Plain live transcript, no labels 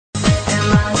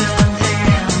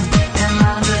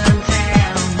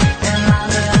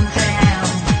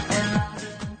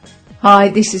Hi,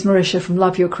 this is Marisha from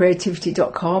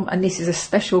loveyourcreativity.com, and this is a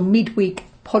special midweek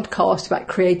podcast about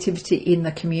creativity in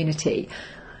the community.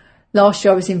 Last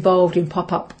year I was involved in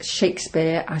pop-up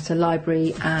Shakespeare at a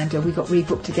library, and we got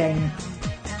rebooked again.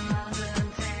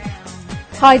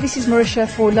 Hi, this is Marisha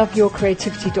for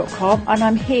loveyourcreativity.com, and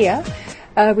I'm here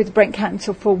with Brent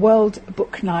Council for World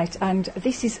Book Night, and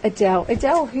this is Adele.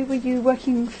 Adele, who were you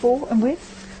working for and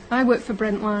with? I work for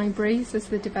Brent Libraries as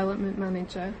the development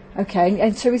manager. Okay,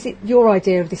 and so is it your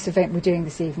idea of this event we're doing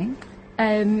this evening?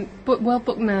 But World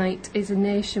Book Night is a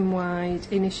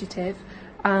nationwide initiative,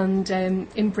 and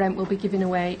in Brent we'll be giving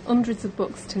away hundreds of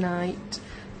books tonight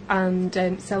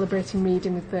and celebrating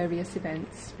reading with various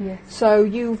events. Yes. So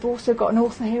you've also got an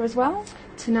author here as well?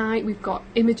 Tonight we've got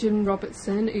Imogen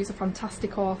Robertson, who's a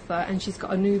fantastic author, and she's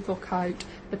got a new book out,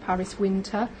 The Paris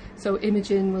Winter. So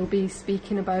Imogen will be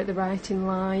speaking about the writing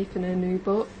life and her new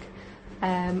book.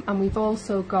 And we've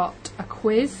also got a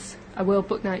quiz, a World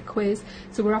Book Night quiz.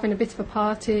 So we're having a bit of a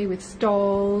party with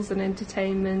stalls and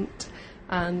entertainment.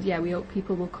 And yeah, we hope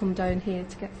people will come down here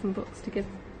to get some books to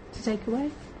take away.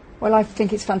 Well, I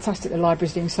think it's fantastic the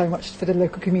library's doing so much for the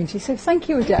local community. So thank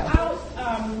you, Adele.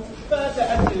 Without further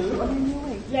ado,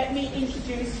 let me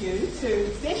introduce you to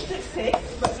District 6.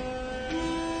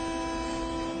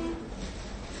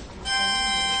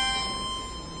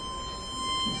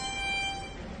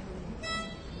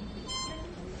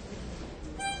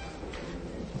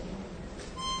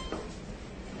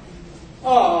 I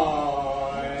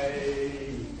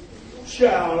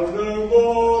shall no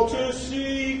more to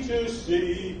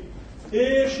sea,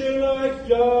 here shall I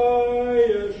die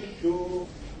ashore.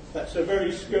 That's a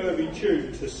very scurvy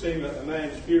tune to sing at a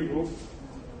man's funeral.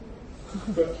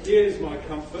 But here's my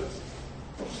comfort.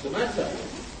 What's the matter?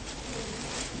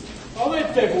 Are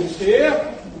there devils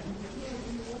here?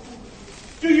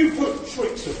 Do you put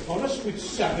tricks upon us with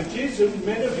savages and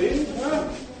men of in, huh?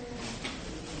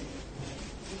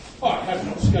 I have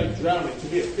not escaped drowning to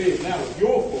be afeard now of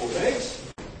your four legs.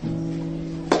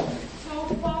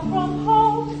 So far from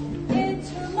home,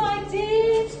 into my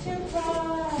deeds to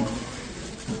cry,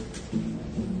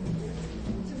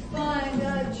 to find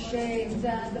out shamed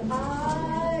and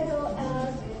idle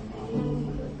as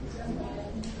in me,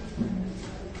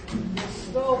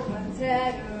 scope and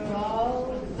terror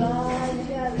of thy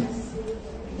jealousy.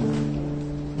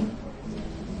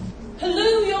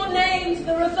 Halloo your name to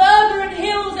the reverberant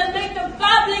hills and make the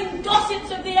babbling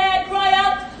gossips of the air cry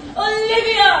out,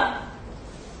 Olivia!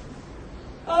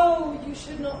 Oh, you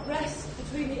should not rest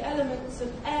between the elements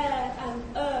of air and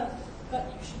earth,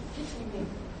 but you should pity me.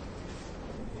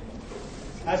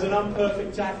 As an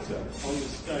unperfect actor on the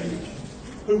stage,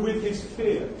 who with his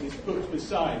fear is put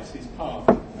besides his path,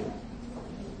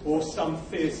 or some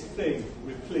fierce thing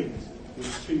replete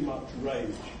with too much rage,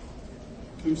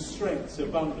 whose strength's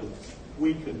abundance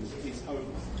weakens his hope.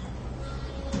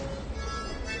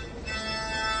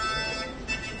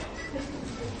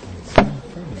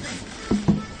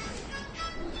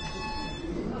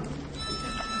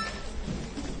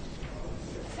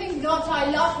 Think not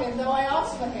I love him, though I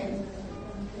ask for him.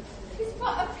 He's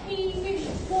but a peevish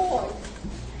boy,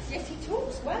 yet he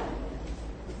talks well.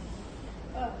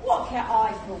 What care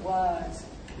I for words?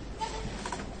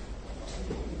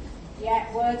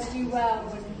 Yet words do well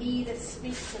when he that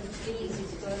speaks them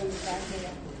pleases grows their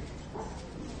ear.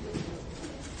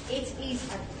 It is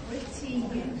a pretty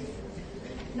youth,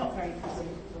 not very pretty.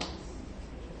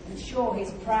 I'm sure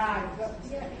he's proud, but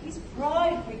yet his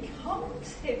pride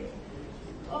becomes him.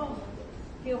 Oh,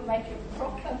 he'll make a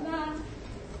proper man.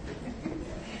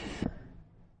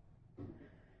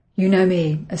 You know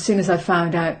me, as soon as I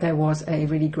found out there was a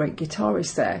really great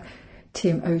guitarist there,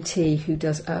 Tim O.T., who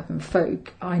does urban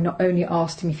folk, I not only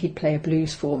asked him if he'd play a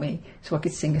blues for me so I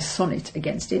could sing a sonnet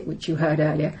against it, which you heard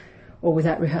earlier, or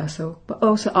without rehearsal, but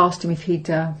also asked him if he'd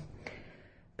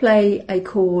play a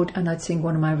chord and I'd sing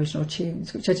one of my original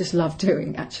tunes, which I just love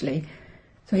doing, actually.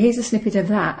 So here's a snippet of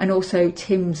that, and also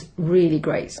Tim's really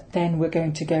great. Then we're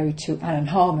going to go to Alan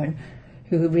Harmon,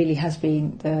 who really has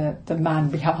been the man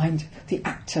behind, the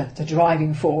actor, the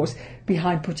driving force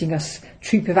behind putting us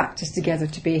troupe of actors together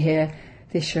to be here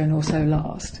this year and also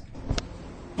last.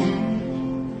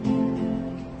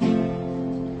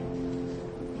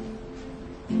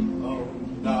 Oh,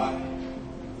 I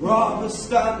rather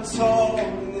stand tall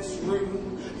in this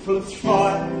room full of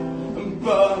fire and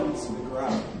burn to the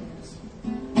ground,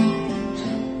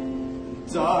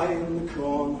 die in the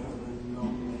corner and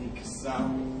not make a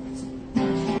sound.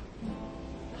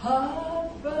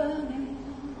 Heart burning,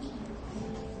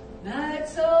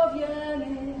 nights of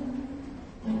yearning,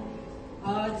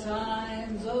 hard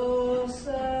times, oh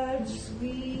such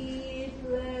sweet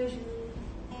pleasure.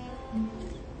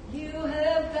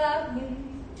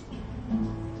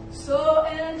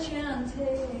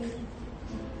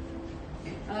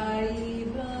 I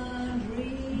even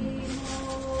dream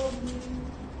of you.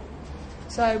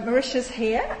 So Marisha's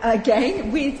here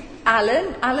again with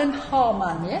Alan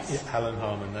Harman, yes? Yeah, Alan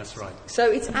Harman, that's right.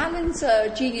 So it's Alan's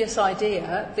genius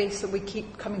idea, this that we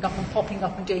keep coming up and popping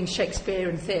up and doing Shakespeare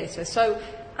and theatre. So,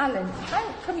 Alan,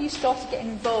 how come you started getting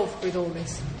involved with all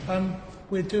this?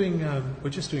 We're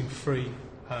just doing free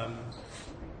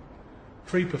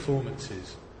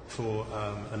performances for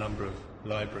a number of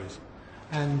libraries,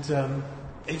 and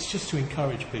it's just to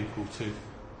encourage people to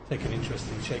take an interest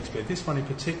in Shakespeare. This one in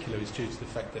particular is due to the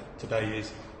fact that today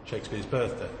is Shakespeare's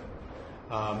birthday,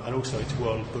 and also it's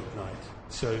World Book Night.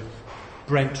 So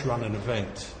Brent run an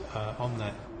event on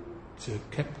that to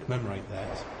commemorate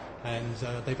that, and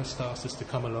they've just asked us to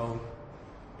come along,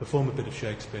 perform a bit of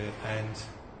Shakespeare, and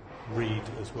read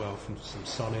as well from some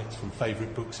sonnets, from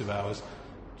favourite books of ours,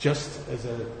 just as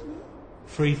a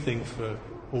free thing for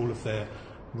all of their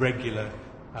regular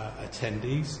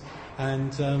attendees,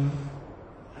 and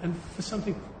for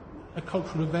something, a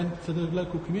cultural event for the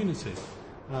local community.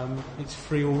 It's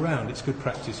free all round. It's good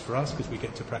practice for us because we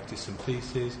get to practice some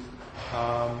pieces,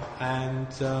 and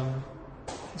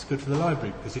it's good for the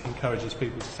library because it encourages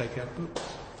people to take out books.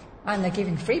 And they're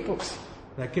giving free books.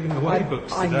 They're giving away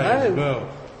books I today know. as well.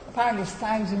 Apparently there's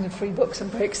thousands of free books. I'm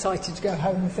very excited to go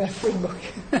home with their free book.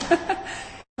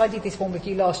 I did this one with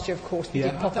you last year, of course.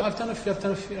 Yeah, I've done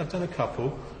a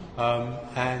couple,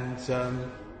 and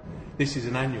this is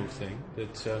an annual thing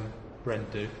that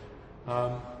Brent do.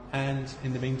 And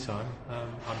in the meantime,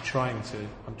 I'm trying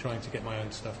to get my own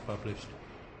stuff published.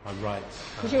 I write.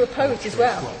 Because you're a poet as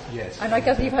well. Yes. And I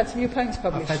gather you've had some new poems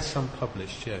published. I've had some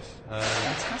published, yes.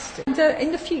 Fantastic. And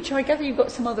in the future, I gather you've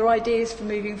got some other ideas for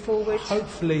moving forward.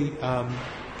 Hopefully,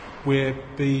 we'll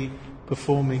be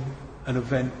performing an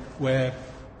event where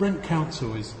Brent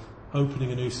Council is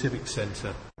opening a new civic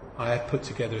centre. I had put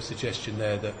together a suggestion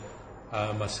there that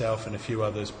myself and a few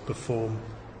others perform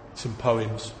some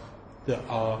poems that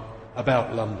are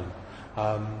about London.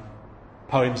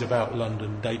 Poems about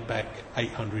London date back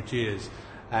 800 years,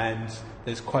 and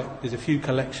there's a few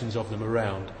collections of them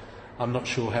around. I'm not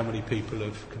sure how many people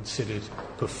have considered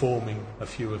performing a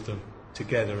few of them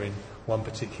together in one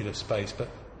particular space, but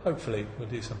hopefully we'll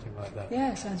do something like that.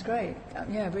 Yeah, sounds great.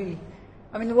 Yeah, really.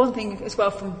 I mean, the one thing as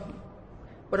well from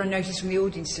what I noticed from the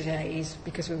audience today is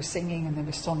because we were singing and there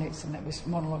were sonnets and there was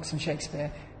monologues from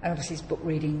Shakespeare and obviously his book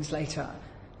readings later,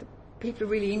 people are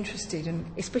really interested, and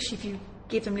especially if you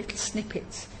give them little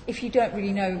snippets. If you don't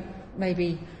really know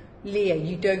maybe Lear,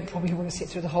 you don't probably want to sit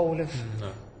through the whole of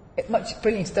much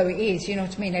brilliant though it is, you know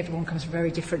what I mean? Everyone comes from very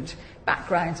different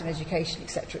backgrounds and education,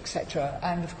 etc.,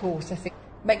 and of course I think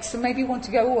makes them maybe want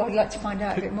to go, I'd like to find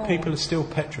out a bit more. People are still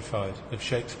petrified of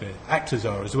Shakespeare. Actors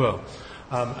are as well.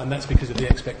 And that's because of the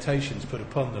expectations put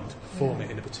upon them to perform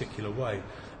it in a particular way.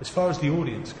 As far as the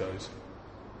audience goes,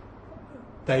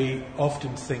 they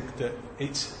often think that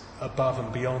it's above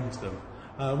and beyond them.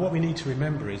 What we need to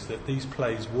remember is that these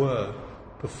plays were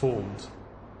performed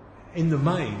in the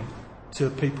main to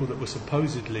people that were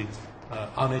supposedly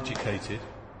uneducated.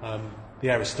 The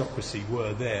aristocracy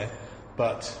were there,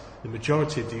 but the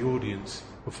majority of the audience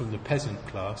were from the peasant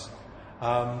class.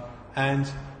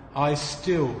 And I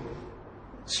still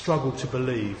struggle to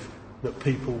believe that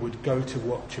people would go to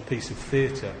watch a piece of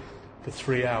theatre for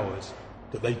 3 hours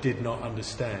that they did not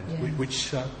understand,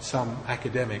 which some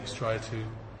academics try to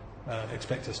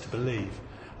expect us to believe.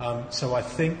 So I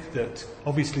think that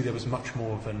obviously there was much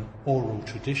more of an oral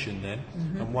tradition then,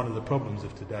 and one of the problems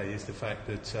of today is the fact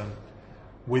that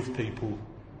with people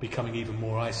becoming even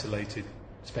more isolated,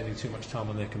 spending too much time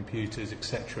on their computers,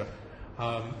 etc.,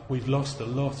 we've lost a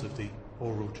lot of the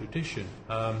oral tradition.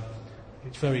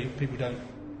 People don't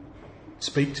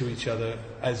speak to each other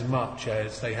as much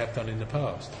as they have done in the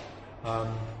past.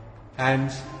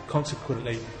 And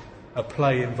consequently, a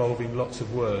play involving lots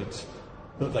of words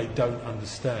that they don't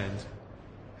understand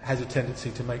has a tendency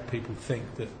to make people think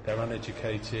that they're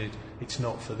uneducated, it's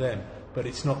not for them. But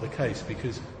it's not the case,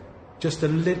 because just a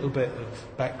little bit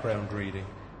of background reading,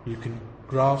 you can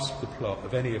grasp the plot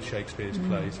of any of Shakespeare's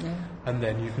plays, and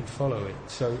then you can follow it.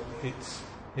 So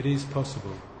it is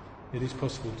possible. It is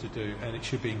possible to do, and it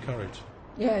should be encouraged.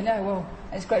 Yeah, no, well,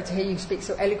 it's great to hear you speak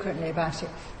so eloquently about it.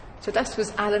 So that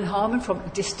was Alan Harman from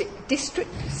District 6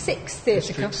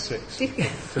 Theatre District 6.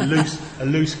 It's a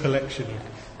loose collection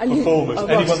of performers. Oh,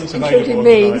 anyone that's available. including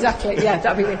me, exactly. Yeah,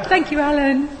 that'd be good. Thank you,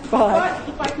 Alan. Bye. But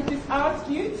if I could just ask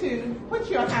you to put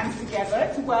your hands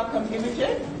together to welcome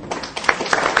Imogen.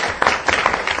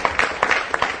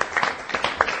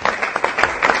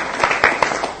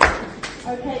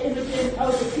 Okay, Imogen,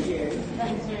 over to you.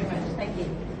 Thanks very much, thank you.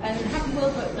 And Happy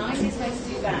World Book Night is supposed to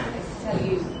do that, is to tell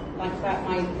you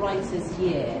my writer's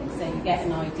year. So you get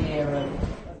an idea of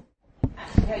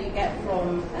how you get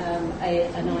from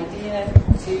an idea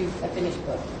to a finished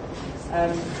book.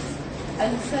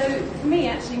 And so for me,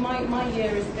 actually, my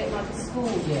year is a bit like a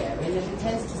school year, in that it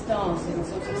tends to start in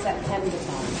sort of September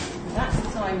time. That's the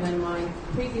time when my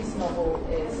previous novel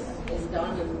is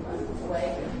done and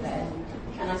away from bed,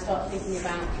 and I start thinking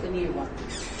about the new one.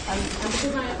 And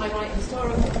because I write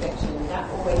historical fiction, that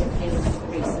always begins with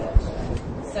research.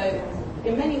 So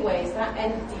in many ways, that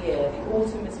end of the year, the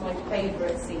autumn is my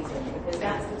favourite season, because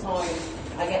that's the time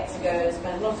I get to go and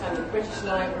spend a lot of time in the British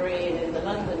Library and in the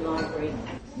London Library.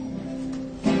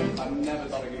 I've never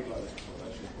done a gig like this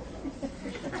before,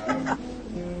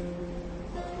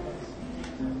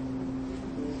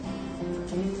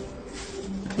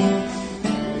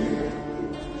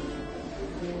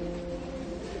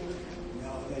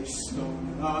 Now they've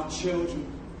stolen our children,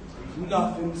 we've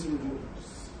nothing to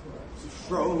lose. So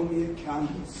throw me a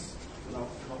canvas and I'll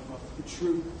cough up the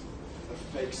truth of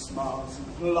fake smiles and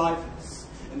politeness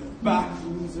in the back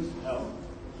rooms of hell.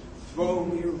 Throw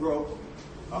me a rope,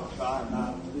 I'll climb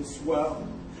out of this well,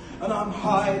 and I'm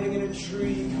hiding in a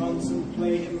tree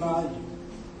contemplating my youth,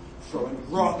 throwing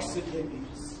rocks at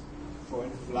hippies,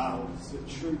 throwing flowers at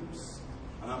troops,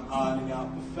 and I'm ironing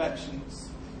out perfections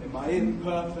in my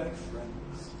imperfect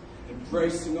friends,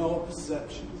 embracing all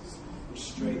perceptions and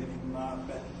straightening my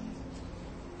bed.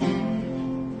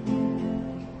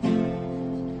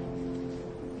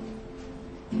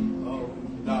 Oh,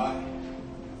 and I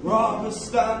rather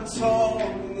stand tall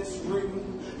in this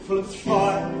room full of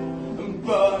fire and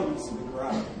burns to the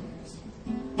ground,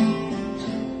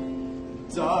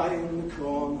 and die in the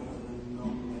corner and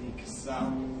not make a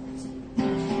sound.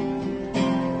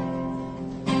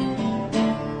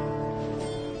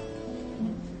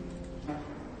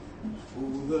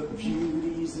 All the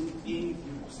beauties and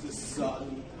evils that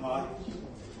subtly hide,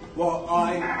 while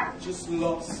I'm just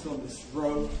lost on this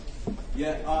road,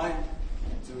 yet I'm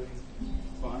doing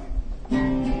fine.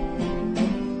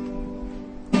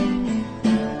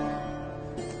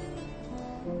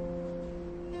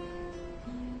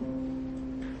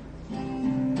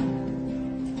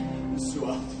 So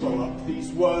I throw up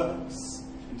these words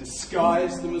and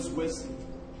disguise them as wisdom,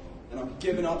 and I'm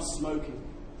giving up smoking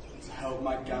to help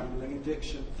my gambling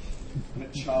addiction. And a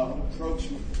child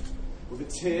approached me with a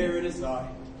tear in his eye.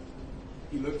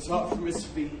 He looked up from his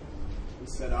feet and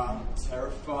said, "I'm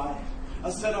terrified." I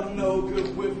said, "I'm no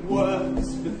good with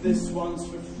words, but this one's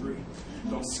for free.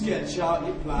 Don't sketch out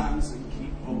your plans and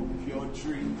keep hold of your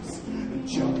dreams, and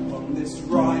jump on this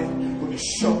ride with a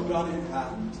shotgun in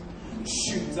hand and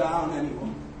shoot down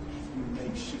anyone who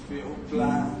makes you feel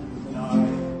bland." And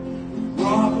I'd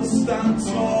rather stand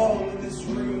tall in this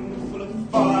room full of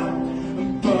fire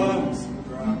and burn to the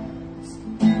ground,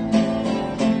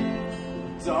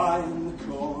 die in the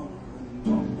corner and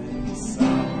not make a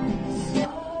sound.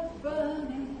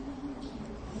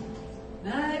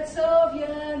 Nights of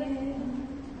yearning,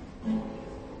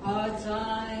 hard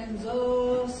times,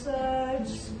 oh such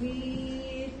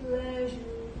sweet pleasure.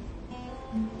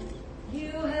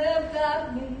 You have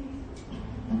got me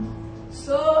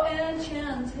so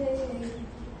enchanted,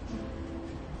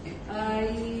 I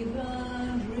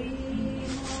even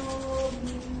dream of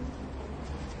you.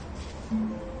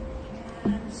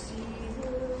 Can't see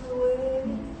the way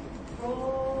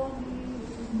from you.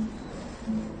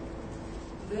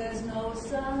 There's no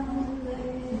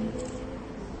sunlight.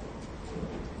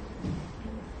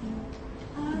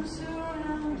 I'm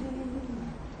surrounded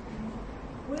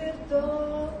with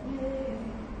darkness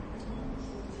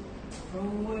from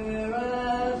where I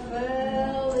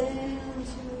fell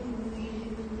into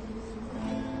you.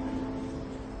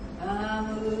 I'm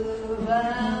a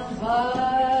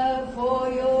vampire for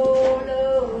your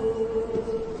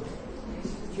love.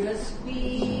 Just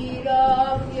speed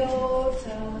up your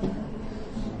time.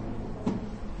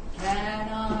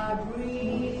 Cannot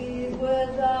breathe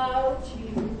without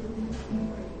you.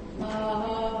 My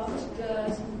heart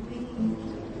doesn't beat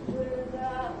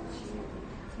without you.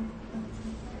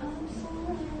 I'm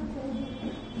sorry.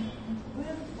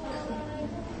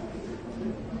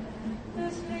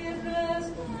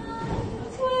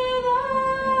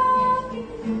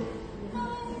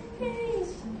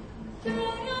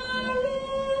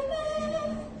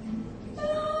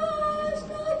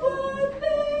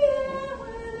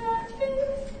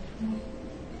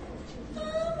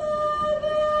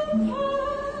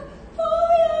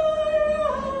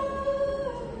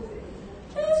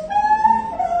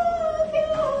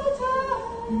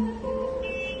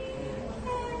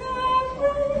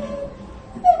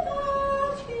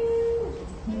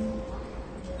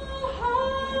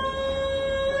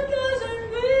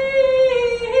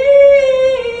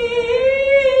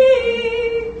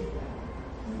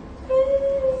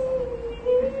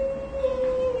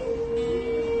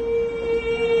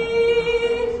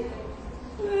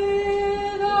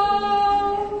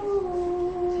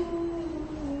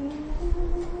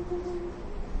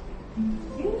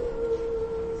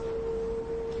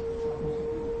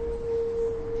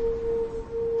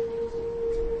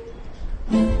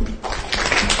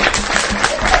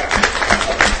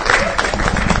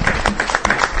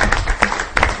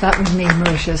 That was me,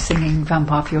 Marisha, singing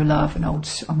Vampire for Your Love, an old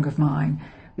song of mine,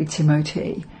 with Tim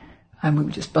O.T. And we were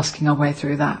just busking our way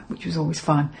through that, which was always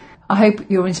fun. I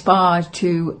hope you're inspired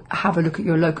to have a look at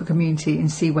your local community and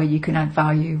see where you can add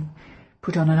value.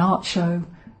 Put on an art show,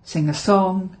 sing a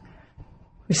song,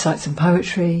 recite some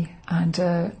poetry. And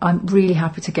I'm really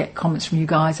happy to get comments from you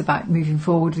guys about moving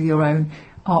forward with your own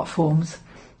art forms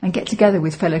and get together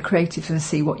with fellow creatives and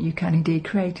see what you can indeed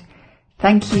create.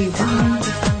 Thank you.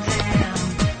 Bye.